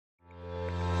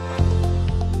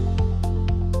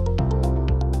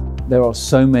There are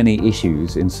so many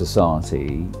issues in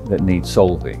society that need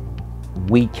solving.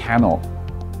 We cannot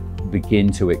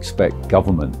begin to expect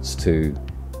governments to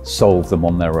solve them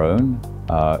on their own,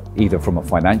 either from a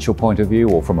financial point of view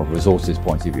or from a resources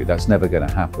point of view. That's never going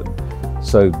to happen.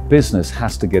 So business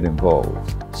has to get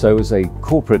involved. So as a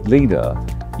corporate leader,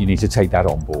 you need to take that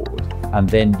on board. And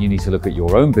then you need to look at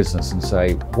your own business and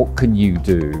say, what can you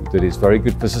do that is very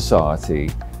good for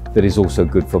society, that is also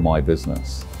good for my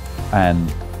business? And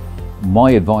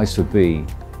my advice would be,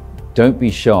 don't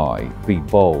be shy, be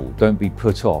bold, don't be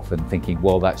put off and thinking,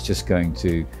 well, that's just going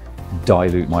to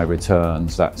dilute my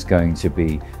returns, that's going to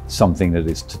be something that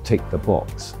is to tick the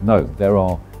box. No, there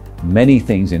are many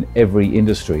things in every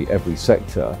industry, every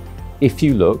sector, if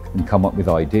you look and come up with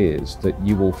ideas that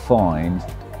you will find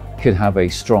could have a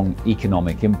strong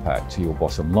economic impact to your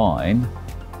bottom line,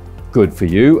 good for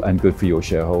you and good for your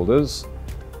shareholders,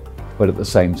 but at the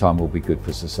same time will be good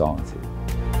for society.